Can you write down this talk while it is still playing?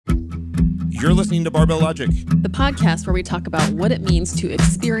You're listening to Barbell Logic, the podcast where we talk about what it means to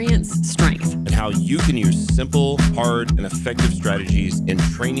experience strength and how you can use simple, hard, and effective strategies in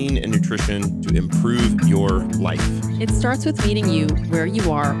training and nutrition to improve your life. It starts with meeting you where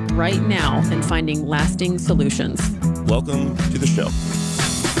you are right now and finding lasting solutions. Welcome to the show.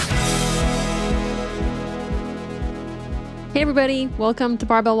 Hey everybody, welcome to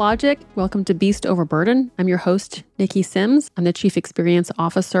Barbell Logic. Welcome to Beast Over Burden. I'm your host, Nikki Sims. I'm the Chief Experience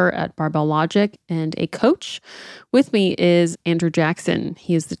Officer at Barbell Logic and a coach. With me is Andrew Jackson.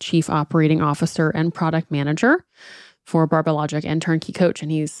 He is the Chief Operating Officer and Product Manager for Barbell Logic and Turnkey Coach. And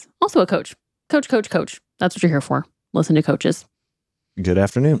he's also a coach. Coach. That's what you're here for. Listen to coaches. Good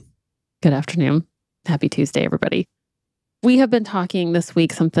afternoon. Good afternoon. Happy Tuesday, everybody. We have been talking this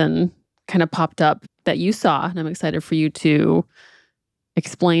week, something kind of popped up that you saw, and I'm excited for you to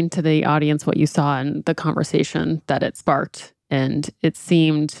explain to the audience what you saw and the conversation that it sparked. And it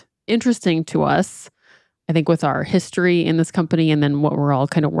seemed interesting to us, I think, with our history in this company and then what we're all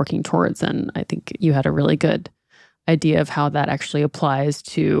kind of working towards. And I think you had a really good idea of how that actually applies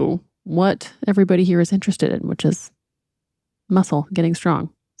to what everybody here is interested in, which is muscle, getting strong.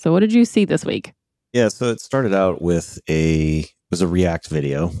 So what did you see this week? Yeah, so it started out with it was a React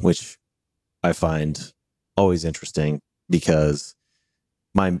video, which I find always interesting because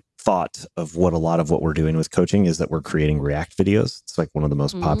my thought of what a lot of what we're doing with coaching is that we're creating React videos. It's like one of the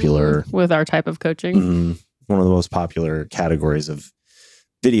most popular... With our type of coaching. One of the most popular categories of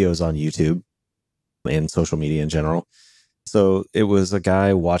videos on YouTube and social media in general. So it was a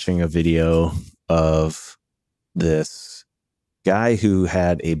guy watching a video of this guy who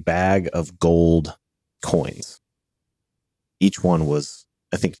had a bag of gold coins. Each one was,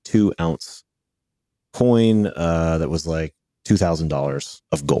 I think, 2-ounce coin that was like $2,000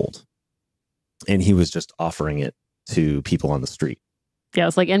 of gold. And he was just offering it to people on the street. Yeah,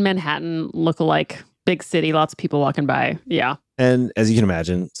 it's like in Manhattan, lookalike, big city, lots of people walking by. Yeah. And as you can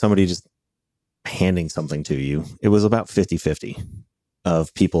imagine, somebody just handing something to you, it was about 50-50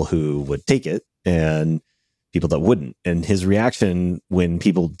 of people who would take it and people that wouldn't. And his reaction when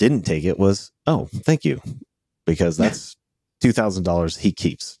people didn't take it was, oh, thank you, because that's $2,000 he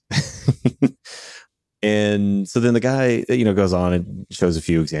keeps. And so then the guy, goes on and shows a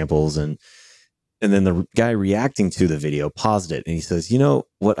few examples. And then the guy reacting to the video paused it. And he says,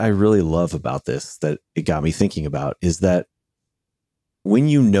 what I really love about this, that it got me thinking about, is that when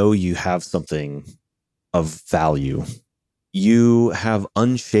you have something of value, you have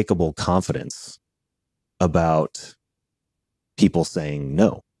unshakable confidence about people saying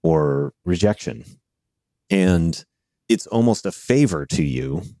no or rejection. And it's almost a favor to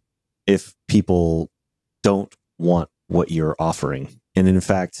you if people don't want what you're offering. And in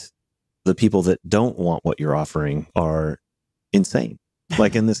fact, the people that don't want what you're offering are insane.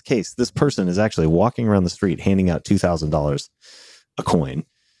 Like in this case, this person is actually walking around the street handing out $2,000 a coin,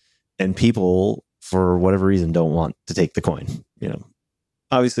 and people, for whatever reason, don't want to take the coin.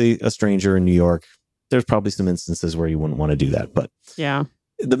 Obviously, a stranger in New York, there's probably some instances where you wouldn't want to do that. But yeah,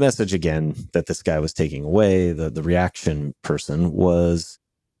 the message again that this guy was taking away, the reaction person was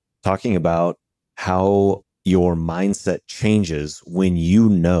talking about how your mindset changes when you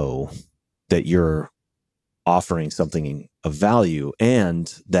know that you're offering something of value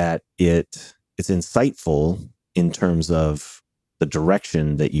and that it's insightful in terms of the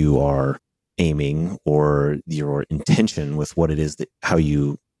direction that you are aiming or your intention with what it is that how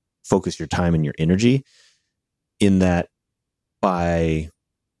you focus your time and your energy, in that by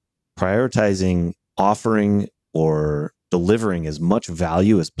prioritizing offering or delivering as much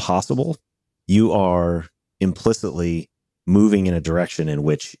value as possible, you are implicitly moving in a direction in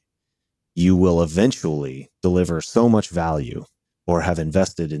which you will eventually deliver so much value or have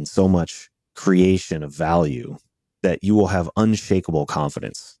invested in so much creation of value that you will have unshakable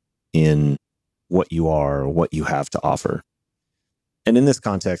confidence in what you are or what you have to offer. And in this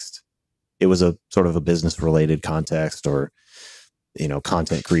context, it was a sort of a business related context or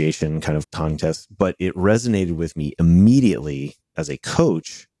content creation kind of contest, but it resonated with me immediately as a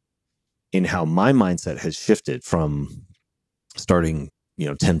coach in how my mindset has shifted from starting,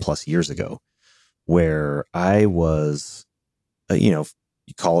 10 plus years ago, where I was, you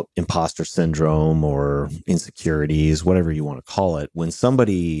call it imposter syndrome or insecurities, whatever you want to call it. When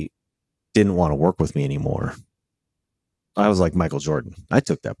somebody didn't want to work with me anymore, I was like Michael Jordan. I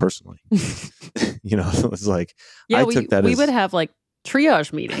took that personally. It was like, yeah, we would have like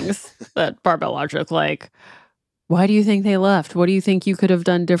triage meetings at Barbell Logic, like, why do you think they left? What do you think you could have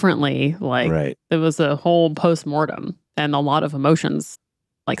done differently? Like, right. It was a whole post-mortem and a lot of emotions,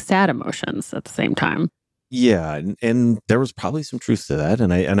 like sad emotions at the same time. Yeah, and there was probably some truth to that,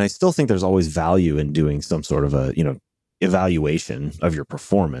 and I still think there's always value in doing some sort of a, evaluation of your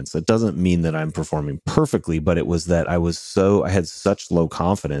performance. It doesn't mean that I'm performing perfectly, but it was that I had such low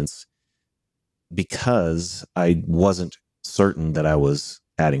confidence because I wasn't certain that I was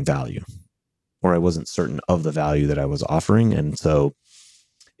adding value, or I wasn't certain of the value that I was offering, and so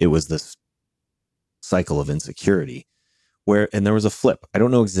it was this cycle of insecurity and there was a flip. I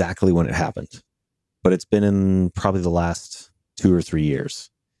don't know exactly when it happened, but it's been in probably the last 2 or 3 years.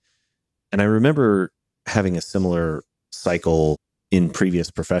 And I remember having a similar cycle in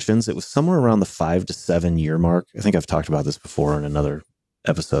previous professions. It was somewhere around the 5 to 7 year mark. I think I've talked about this before in another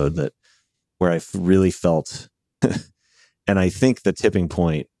episode, that where I really felt, and I think the tipping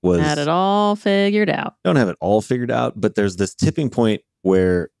point was, Had it all figured out. Don't have it all figured out, but there's this tipping point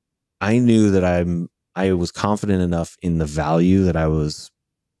where I knew that I was confident enough in the value that I was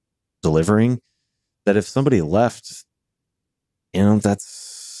delivering that if somebody left,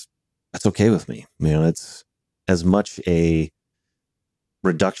 that's okay with me. It's as much a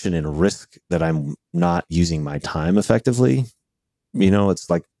reduction in risk that I'm not using my time effectively. It's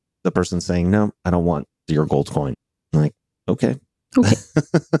like the person saying, "No, I don't want your gold coin." I'm like, okay.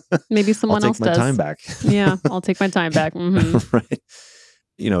 Maybe someone else does. I'll take my time back. Yeah, I'll take my time back. Mm-hmm. Right.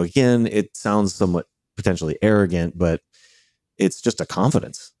 Again, it sounds somewhat potentially arrogant, but it's just a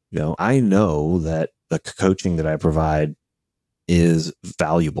confidence. I know that the coaching that I provide is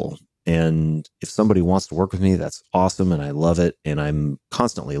valuable. And if somebody wants to work with me, that's awesome. And I love it. And I'm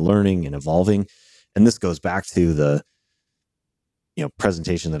constantly learning and evolving. And this goes back to the,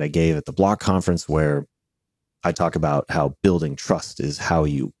 presentation that I gave at the Block conference, where I talk about how building trust is how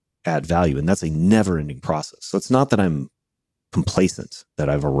you add value. And that's a never ending process. So it's not that I'm complacent, that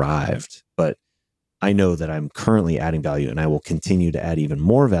I've arrived, but I know that I'm currently adding value, and I will continue to add even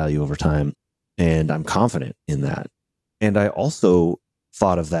more value over time. And I'm confident in that. And I also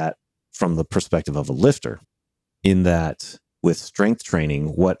thought of that from the perspective of a lifter, in that with strength training,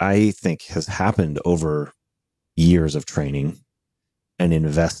 what I think has happened over years of training and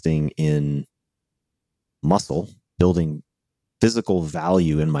investing in muscle, building physical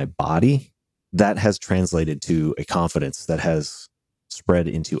value in my body, that has translated to a confidence that has spread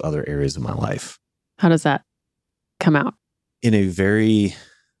into other areas of my life. How does that come out? In a very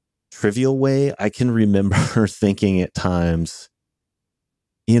trivial way, I can remember thinking at times,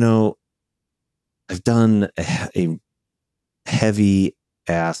 I've done a heavy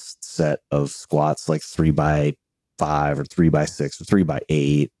ass set of squats, like 3x5 or 3x6 or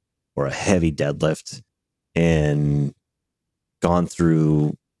 3x8, or a heavy deadlift, and gone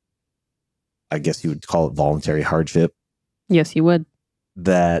through, I guess you would call it voluntary hardship. Yes, you would.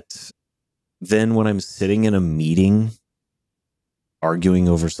 That then when I'm sitting in a meeting arguing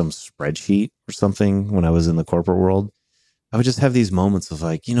over some spreadsheet or something, when I was in the corporate world, I would just have these moments of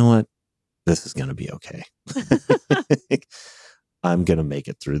like, you know what? This is going to be okay. I'm going to make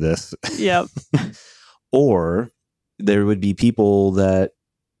it through this. Yep. Or there would be people that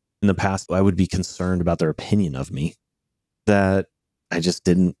in the past I would be concerned about their opinion of me, that I just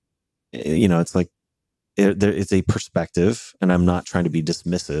didn't, it's like, it's a perspective, and I'm not trying to be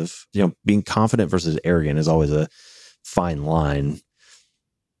dismissive. Being confident versus arrogant is always a fine line,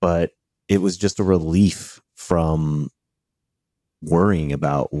 but it was just a relief from worrying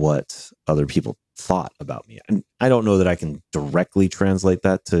about what other people thought about me. And I don't know that I can directly translate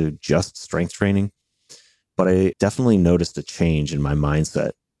that to just strength training, but I definitely noticed a change in my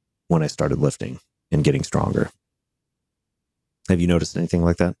mindset when I started lifting and getting stronger. Have you noticed anything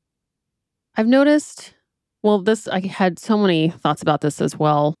like that? I've noticed, I had so many thoughts about this as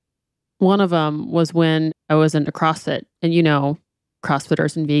well. One of them was when I was into CrossFit, and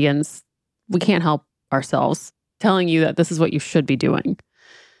CrossFitters and vegans, we can't help ourselves telling you that this is what you should be doing.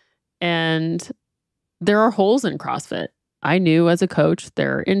 And there are holes in CrossFit. I knew as a coach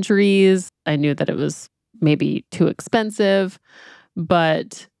there are injuries. I knew that it was maybe too expensive,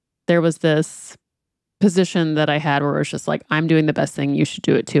 but there was this position that I had where it was just like, I'm doing the best thing, you should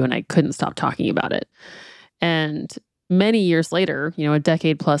do it too. And I couldn't stop talking about it. And many years later, a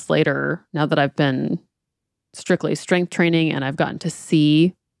decade plus later, now that I've been strictly strength training and I've gotten to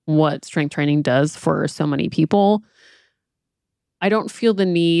see what strength training does for so many people, I don't feel the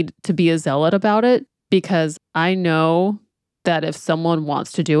need to be a zealot about it, because I know that if someone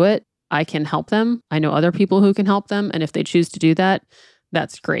wants to do it, I can help them. I know other people who can help them. And if they choose to do that,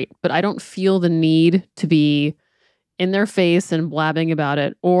 that's great. But I don't feel the need to be in their face and blabbing about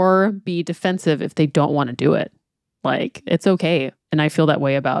it, or be defensive if they don't want to do it. Like, it's okay. And I feel that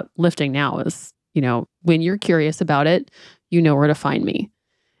way about lifting now is, when you're curious about it, you know where to find me.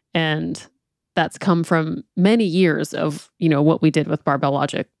 And that's come from many years of, what we did with Barbell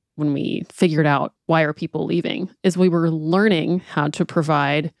Logic when we figured out why are people leaving, is we were learning how to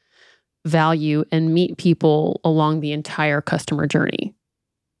provide value and meet people along the entire customer journey.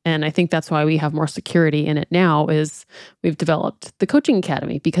 And I think that's why we have more security in it now, is we've developed the Coaching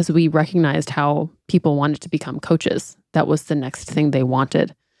Academy because we recognized how people wanted to become coaches. That was the next thing they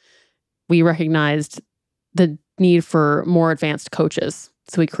wanted. We recognized the need for more advanced coaches.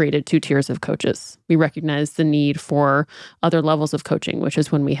 So we created 2 tiers of coaches. We recognized the need for other levels of coaching, which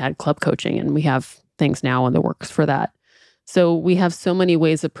is when we had club coaching, and we have things now in the works for that. So we have so many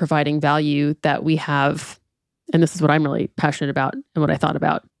ways of providing value that we have, and this is what I'm really passionate about and what I thought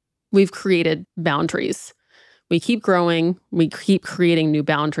about. We've created boundaries. We keep growing. We keep creating new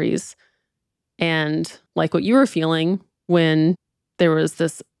boundaries. And like what you were feeling when there was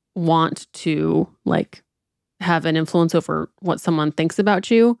this want to have an influence over what someone thinks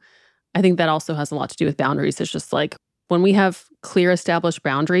about you, I think that also has a lot to do with boundaries. It's just when we have clear established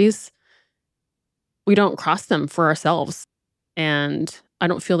boundaries, we don't cross them for ourselves. And I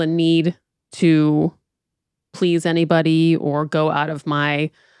don't feel the need to please anybody or go out of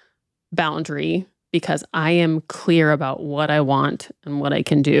my boundary because I am clear about what I want and what I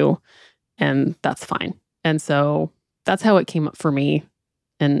can do. And that's fine. And so that's how it came up for me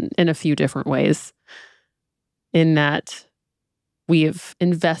in a few different ways, in that we've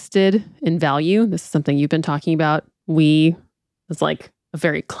invested in value. This is something you've been talking about. We, as a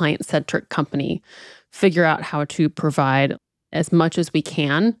very client-centric company, figure out how to provide as much as we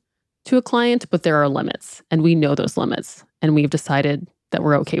can to a client, but there are limits, and we know those limits, and we've decided that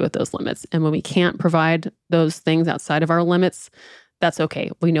we're okay with those limits. And when we can't provide those things outside of our limits, that's okay.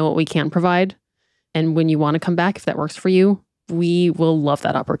 We know what we can provide. And when you want to come back, if that works for you, we will love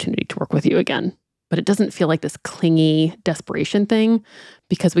that opportunity to work with you again. But it doesn't feel like this clingy desperation thing,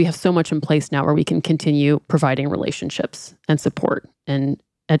 because we have so much in place now where we can continue providing relationships and support and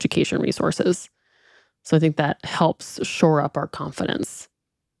education resources. So I think that helps shore up our confidence.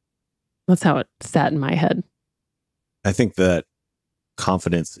 That's how it sat in my head. I think that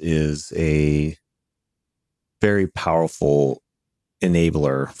confidence is a very powerful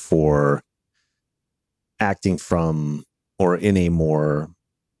enabler for acting from or in a more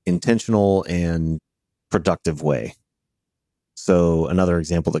intentional and productive way. So another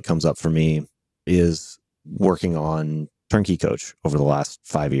example that comes up for me is working on Turnkey Coach over the last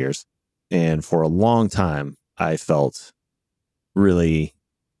 5 years. And for a long time, I felt really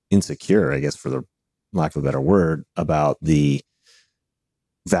insecure, I guess, for the lack of a better word, about the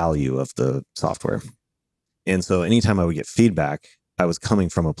value of the software. And so anytime I would get feedback, I was coming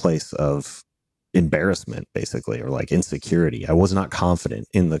from a place of embarrassment, basically, or insecurity. I was not confident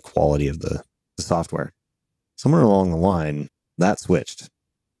in the quality of the software. Somewhere along the line, that switched.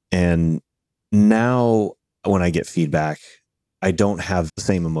 And now when I get feedback, I don't have the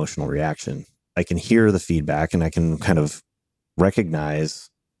same emotional reaction. I can hear the feedback and I can kind of recognize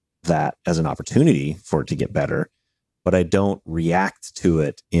that as an opportunity for it to get better, but I don't react to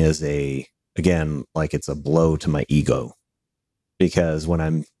it as it's a blow to my ego. Because when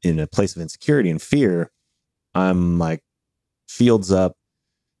I'm in a place of insecurity and fear, I'm shields up,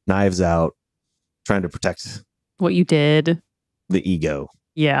 knives out, trying to protect what you did, the ego.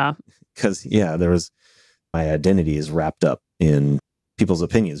 Yeah. Because my identity is wrapped up in people's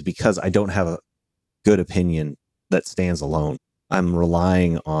opinions, because I don't have a good opinion that stands alone. I'm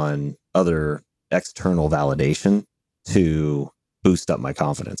relying on other external validation to boost up my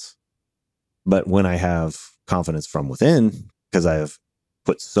confidence. But when I have confidence from within, because I have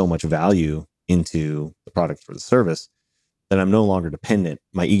put so much value into the product or the service, then I'm no longer dependent.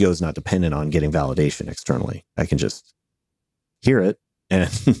 My ego is not dependent on getting validation externally. I can just hear it and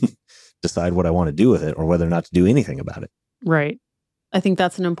decide what I want to do with it, or whether or not to do anything about it. Right. I think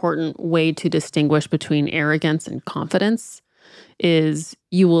that's an important way to distinguish between arrogance and confidence, is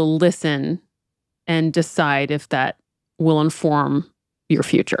you will listen and decide if that will inform your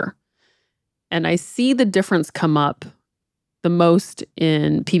future. And I see the difference come up the most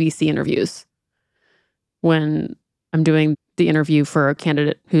in PBC interviews. When I'm doing the interview for a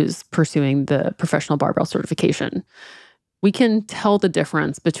candidate who's pursuing the professional barbell certification, we can tell the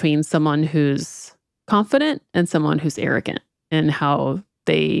difference between someone who's confident and someone who's arrogant in how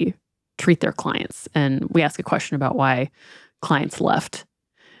they treat their clients. And we ask a question about why clients left.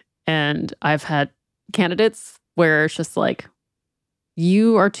 And I've had candidates where it's just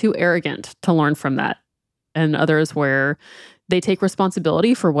you are too arrogant to learn from that. And others where they take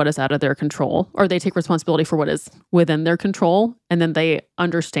responsibility for what is out of their control, or they take responsibility for what is within their control. And then they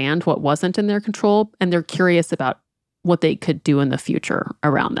understand what wasn't in their control, and they're curious about what they could do in the future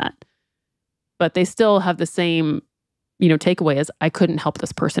around that. but they still have the same, takeaway as I couldn't help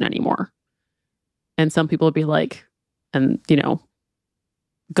this person anymore. And some people would be like, and,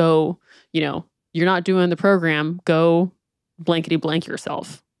 go, you're not doing the program, go blankety blank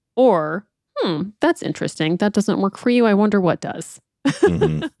yourself. Or, that's interesting. That doesn't work for you. I wonder what does.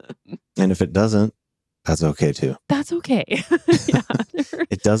 Mm-hmm. And if it doesn't, that's okay too. That's okay. Yeah.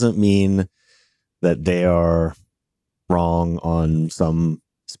 It doesn't mean that they are wrong on some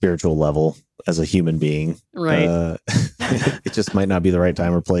spiritual level as a human being. Right. It just might not be the right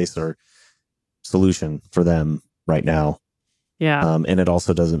time or place or solution for them right now. Yeah. And it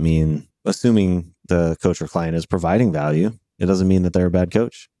also doesn't mean, assuming the coach or client is providing value, it doesn't mean that they're a bad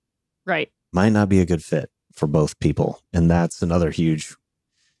coach. Right. Might not be a good fit for both people. And that's another huge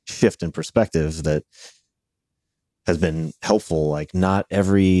shift in perspective that has been helpful. Like, not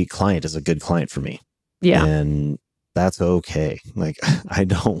every client is a good client for me. Yeah. And that's okay. Like, I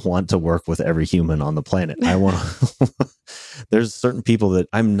don't want to work with every human on the planet. I want there's certain people that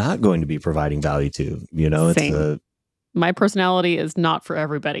I'm not going to be providing value to, Same. My personality is not for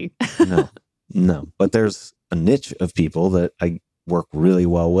everybody. No. But there's a niche of people that I work really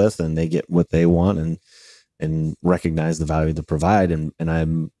well with, and they get what they want and recognize the value they provide. And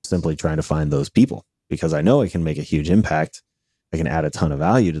I'm simply trying to find those people because I know I can make a huge impact. I can add a ton of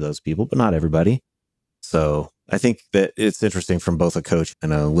value to those people, but not everybody. So I think that it's interesting from both a coach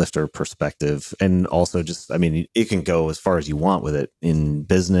and a lifter perspective. And also just, it can go as far as you want with it in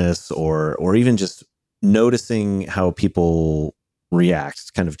business or even just noticing how people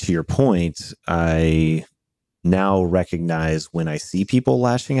react. Kind of to your point, I now recognize when I see people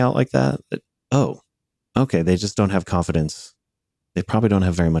lashing out like that, oh, okay, they just don't have confidence. They probably don't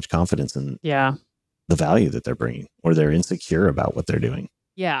have very much confidence in the value that they're bringing, or they're insecure about what they're doing.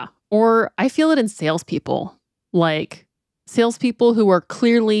 Yeah. Or I feel it in salespeople, like salespeople who are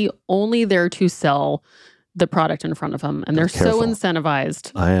clearly only there to sell the product in front of them. And they're so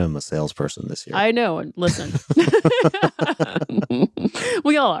incentivized. I am a salesperson this year. I know. And listen,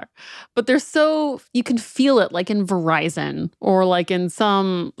 we all are. But you can feel it like in Verizon or like in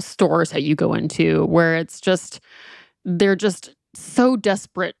some stores that you go into where it's just, they're just so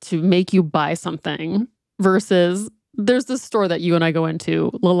desperate to make you buy something versus there's this store that you and I go into,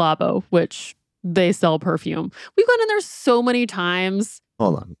 Le Labo, which they sell perfume. We've gone in there so many times.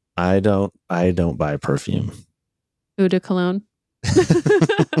 Hold on. I don't buy perfume. Eau de cologne.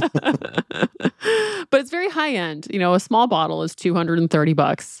 But it's very high end. A small bottle is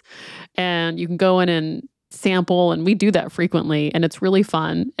 $230 and you can go in and sample, and we do that frequently, and it's really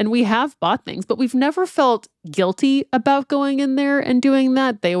fun. And we have bought things, but we've never felt guilty about going in there and doing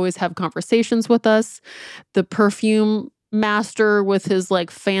that. They always have conversations with us. The perfume master with his like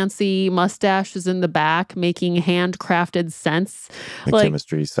fancy mustache is in the back making handcrafted scents. The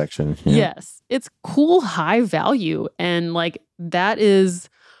chemistry section. Yeah. Yes. It's cool, high value. And like that is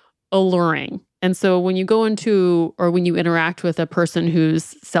alluring. And so when you go into or when you interact with a person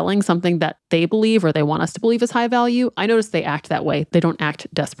who's selling something that they believe or they want us to believe is high value, I notice they act that way. They don't act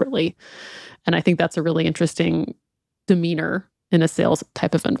desperately. And I think that's a really interesting demeanor in a sales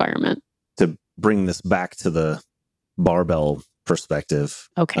type of environment. To bring this back to the barbell perspective,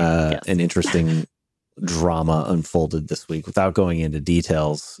 yes. An interesting drama unfolded this week. Without going into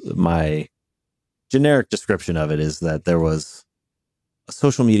details, my generic description of it is that there was a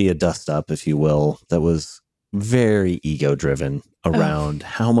social media dust up, if you will, that was very ego driven around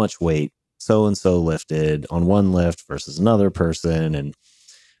how much weight so-and-so lifted on one lift versus another person and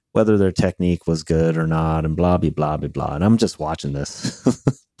whether their technique was good or not and blah, blah, blah, blah, blah. And I'm just watching this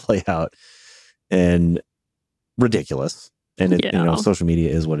play out and ridiculous. And social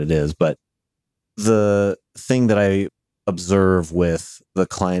media is what it is. But the thing that I observe with the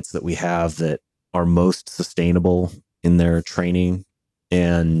clients that we have that are most sustainable in their training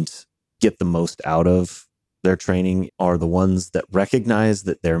and get the most out of their training are the ones that recognize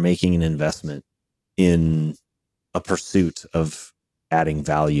that they're making an investment in a pursuit of adding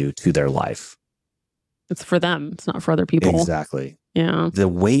value to their life. It's for them. It's not for other people. Exactly. Yeah. The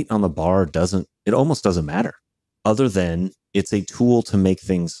weight on the bar almost doesn't matter, other than it's a tool to make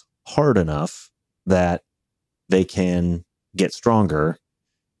things hard enough that they can get stronger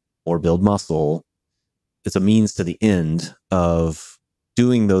or build muscle. It's a means to the end of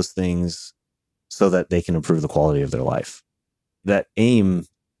doing those things so that they can improve the quality of their life. That aim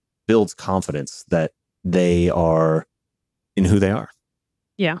builds confidence that they are in who they are.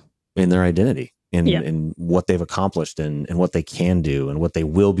 Yeah. In their identity, in what they've accomplished and what they can do and what they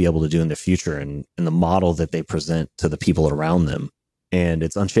will be able to do in the future and the model that they present to the people around them. And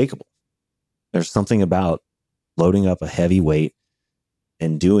it's unshakable. There's something about loading up a heavy weight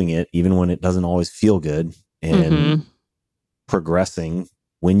and doing it, even when it doesn't always feel good, and progressing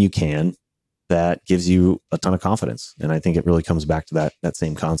when you can, that gives you a ton of confidence. And I think it really comes back to that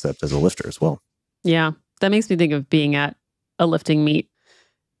same concept as a lifter as well. Yeah. That makes me think of being at a lifting meet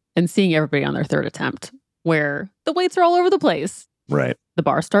and seeing everybody on their third attempt where the weights are all over the place. Right. The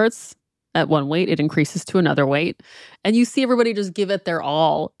bar starts at one weight, it increases to another weight, and you see everybody just give it their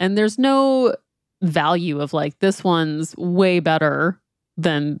all. And there's no value of like, this one's way better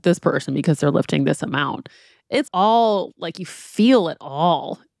than this person because they're lifting this amount. It's all like, you feel it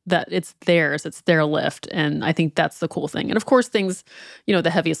all, that it's theirs, it's their lift. And I think that's the cool thing. And of course, things, the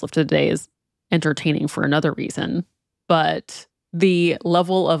heaviest lift of the day is entertaining for another reason. But the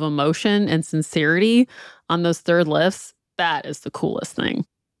level of emotion and sincerity on those third lifts, that is the coolest thing.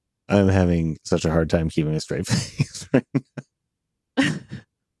 I'm having such a hard time keeping a straight face right now.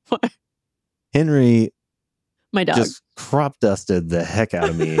 What? Henry, my dog, just crop dusted the heck out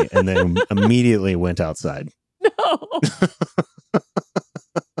of me and then immediately went outside. No.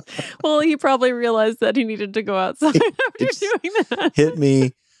 Well, he probably realized that he needed to go outside after doing that. Hit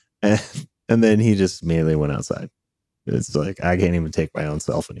me, and then he just immediately went outside. It's like, I can't even take my own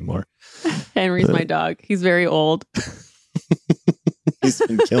self anymore. Henry's my dog. He's very old. He's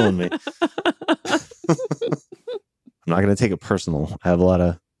been killing me. I'm not going to take it personal.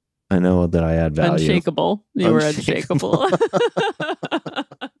 I know that I add value. Unshakeable. You were unshakable.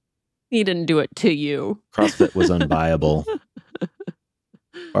 He didn't do it to you. CrossFit was unbuyable.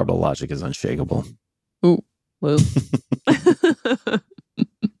 Barbell logic is unshakable. Ooh. Whoa.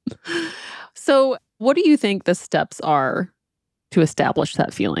 So what do you think the steps are to establish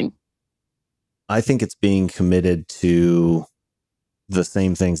that feeling? I think it's being committed to the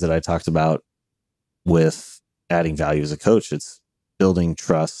same things that I talked about with adding value as a coach. It's building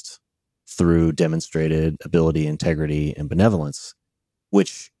trust through demonstrated ability, integrity, and benevolence,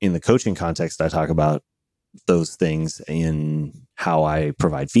 which in the coaching context, I talk about those things in how I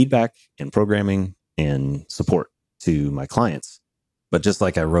provide feedback and programming and support to my clients. But just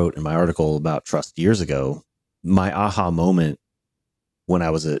like I wrote in my article about trust years ago, my aha moment when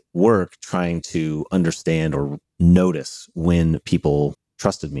I was at work trying to understand or notice when people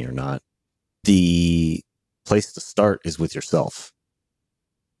trusted me or not, the place to start is with yourself.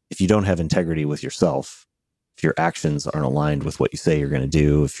 If you don't have integrity with yourself, if your actions aren't aligned with what you say you're going to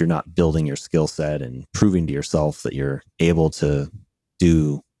do, if you're not building your skill set and proving to yourself that you're able to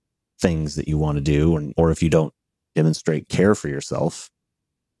do things that you want to do, or if you don't demonstrate care for yourself,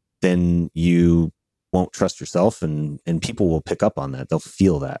 then you won't trust yourself, and people will pick up on that. They'll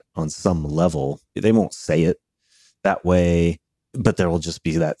feel that on some level. They won't say it that way, but there will just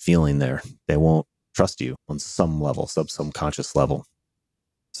be that feeling there. They won't trust you on some level, subconscious level.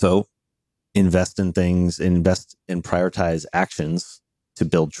 So invest in things, invest and prioritize actions to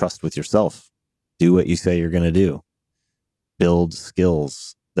build trust with yourself. Do what you say you're going to do. Build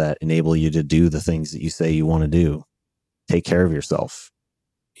skills that enable you to do the things that you say you want to do. Take care of yourself.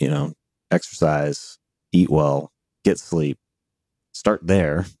 Exercise, eat well, get sleep. Start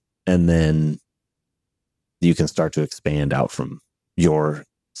there, and then you can start to expand out from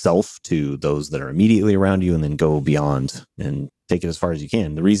yourself to those that are immediately around you, and then go beyond and take it as far as you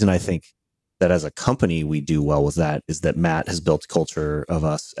can. The reason I think that as a company we do well with that is that Matt has built a culture of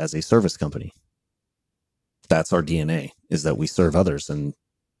us as a service company. That's our DNA, is that we serve others. And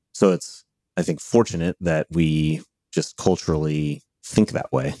so it's, I think, fortunate that we just culturally think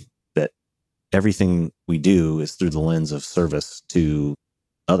that way, that everything we do is through the lens of service to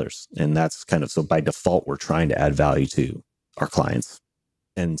others. And that's kind of, so by default, we're trying to add value to our clients.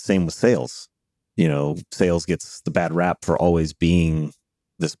 And same with sales. Sales gets the bad rap for always being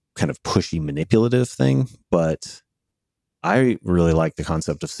this kind of pushy, manipulative thing. But I really like the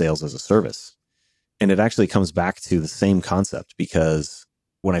concept of sales as a service. And it actually comes back to the same concept, because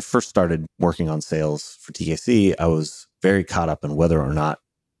when I first started working on sales for TKC, I was very caught up in whether or not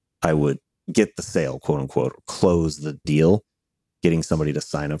I would get the sale, quote unquote, or close the deal, getting somebody to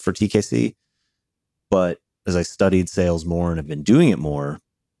sign up for TKC. But as I studied sales more and have been doing it more,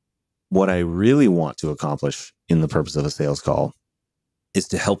 what I really want to accomplish in the purpose of a sales call is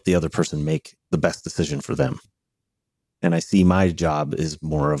to help the other person make the best decision for them. And I see my job is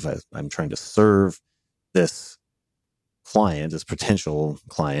more of I'm trying to serve this client, this potential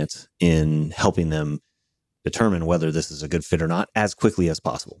client, in helping them determine whether this is a good fit or not as quickly as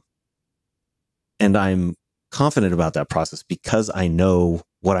possible. And I'm confident about that process because I know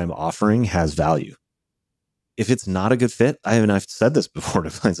what I'm offering has value. If it's not a good fit, I've said this before to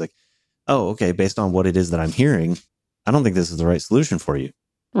clients, like, oh, okay, based on what it is that I'm hearing, I don't think this is the right solution for you.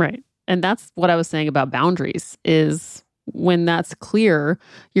 Right. And that's what I was saying about boundaries is when that's clear,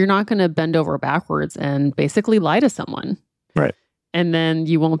 you're not going to bend over backwards and basically lie to someone. Right. And then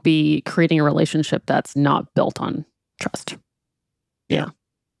you won't be creating a relationship that's not built on trust. Yeah.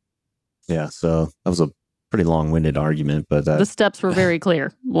 Yeah. So that was a pretty long-winded argument, but the steps were very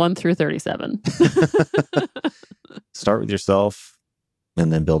clear, 1 through 37. Start with yourself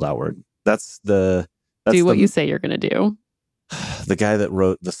and then build outward. That's do what you say you're going to do. The guy that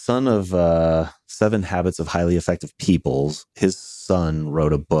wrote, the son of 7 Habits of Highly Effective People, his son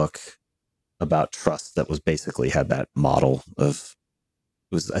wrote a book about trust that was basically had that model of,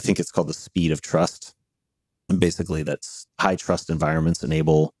 I think it's called The Speed of Trust. And basically that's high trust environments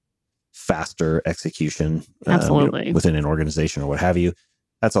enable faster execution Absolutely. Within an organization or what have you.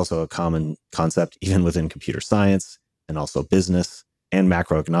 That's also a common concept even within computer science and also business and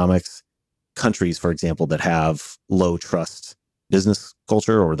macroeconomics. Countries, for example, that have low trust business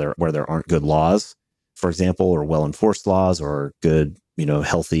culture or where there aren't good laws, for example, or well-enforced laws or good,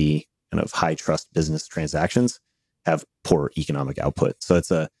 healthy kind of high trust business transactions have poor economic output. So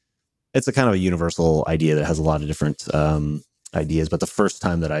it's a kind of a universal idea that has a lot of different ideas. But the first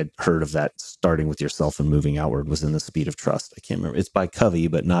time that I heard of that, starting with yourself and moving outward, was in The Speed of Trust. I can't remember. It's by Covey,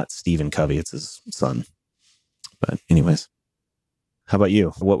 but not Stephen Covey. It's his son. But anyways, how about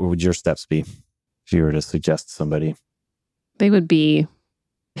you? What would your steps be if you were to suggest somebody? They would be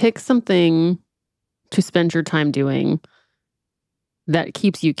pick something to spend your time doing that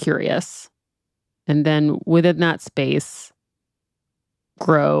keeps you curious. And then within that space,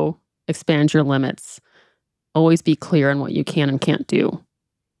 grow, expand your limits. Always be clear on what you can and can't do.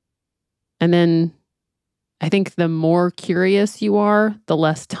 And then I think the more curious you are, the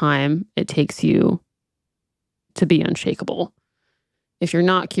less time it takes you to be unshakable. If you're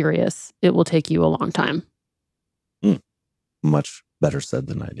not curious, it will take you a long time. Much better said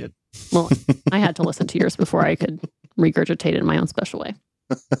than I did. Well, I had to listen to yours before I could regurgitate it in my own special way.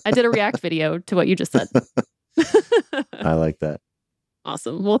 I did a react video to what you just said. I like that.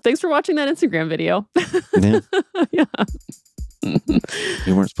 Awesome. Well, thanks for watching that Instagram video. Yeah. Yeah.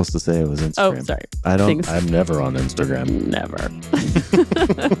 You weren't supposed to say it was Instagram. Oh, sorry. I'm never on Instagram. Never.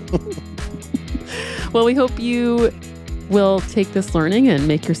 Well, we hope you will take this learning and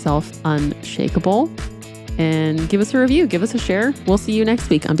make yourself unshakable. And give us a review. Give us a share. We'll see you next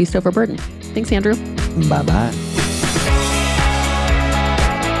week on Beast Over Burden. Thanks, Andrew. Bye-bye.